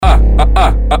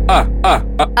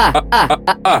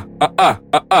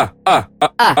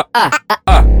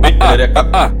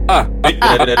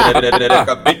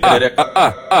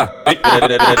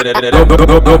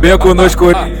No beco no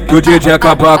escurinho, que o DJ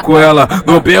acabar com ela.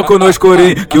 No beco no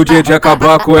escurinho, que o DJ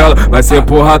acabar com ela. Vai ser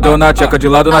porradão na tcheca, de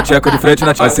lado na tcheca, de frente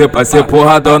na tcheca. Vai ser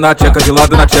porradão na tcheca, de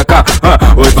lado na tcheca.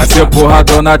 Hoje vai ser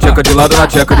porradão na tcheca, de lado na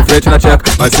tcheca, de frente na tcheca.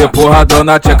 Vai ser porradão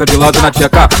na tcheca, de lado na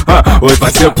tcheca. Hoje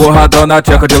vai ser porradão na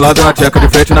tcheca, de lado na tcheca, de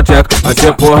frente na tcheca. Vai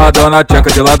ser porradão na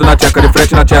tcheca, de lado na tcheca, de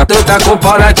frente na tcheca. Eu tá com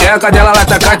pau na tcheca dela, ela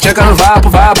taca a tcheca no vapo,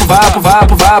 vapo, vapo,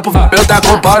 vapo, vapo. Eu tá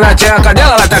com pau na tcheca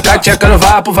dela, ela taca a tcheca no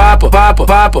vapo, vapo, vapo,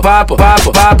 vapo, vapo,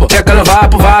 vapo, vapo. Tcheca no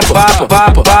vapo, vapo, vapo,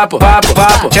 vapo, vapo, vapo,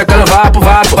 vapo. Tcheca no vapo,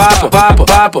 vapo, vapo, vapo,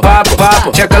 vapo, vapo,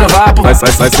 vapo. Tcheca no vapo. Vai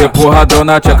ser porradão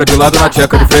na tcheca, de lado na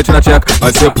tcheca, de frente na tcheca.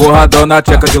 Vai ser porradão na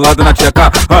tcheca, de lado na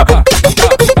tcheca.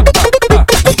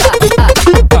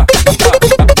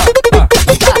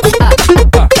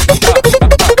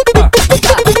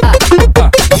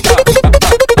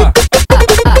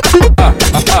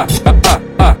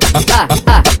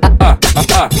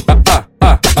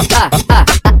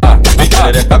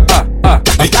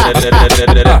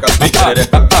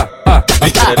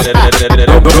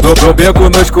 No beco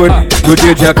no escurinho, que o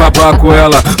DJ acabar com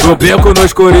ela. No beco no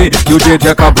escurinho, que o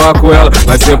DJ acabar com ela.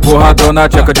 Vai ser porradão na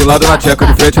tcheca, de lado na tcheca,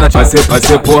 de frente na tcheca. Vai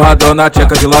ser porradão na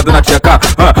tcheca, de lado na tcheca.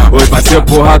 Hoje vai ser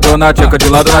porradão na tcheca, de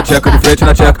lado na tcheca, de frente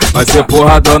na tcheca. Vai ser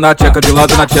porradão na tcheca, de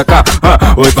lado na tcheca.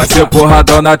 Hoje vai ser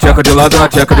porradão na tcheca, de lado na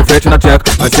tcheca, de frente na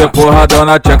tcheca. Vai ser porradão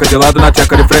na tcheca, de lado na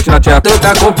tcheca, de frente na tcheca. Eu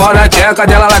tá com pau na tcheca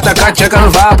dela, ela taca a tcheca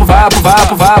no vapo, vapo,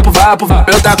 vapo, vapo, vapo.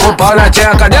 Eu tá com pau na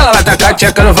tcheca dela, ela taca a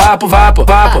tcheca no vapo, vapo,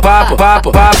 vapo, vapo,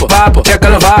 vapo, vapo, vapo. Tcheca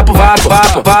no vapo, vapo,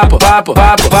 vapo, vapo, vapo,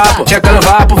 vapo, vapo. Tcheca no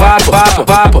vapo, vapo, vapo,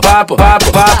 vapo, vapo,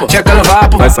 vapo, vapo. Tcheca no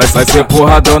vapo. Vai ser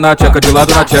porradão na tcheca, de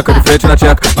lado na tcheca, de frente na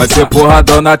tcheca. Vai ser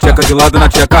porradão na tcheca, de lado na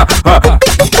tcheca.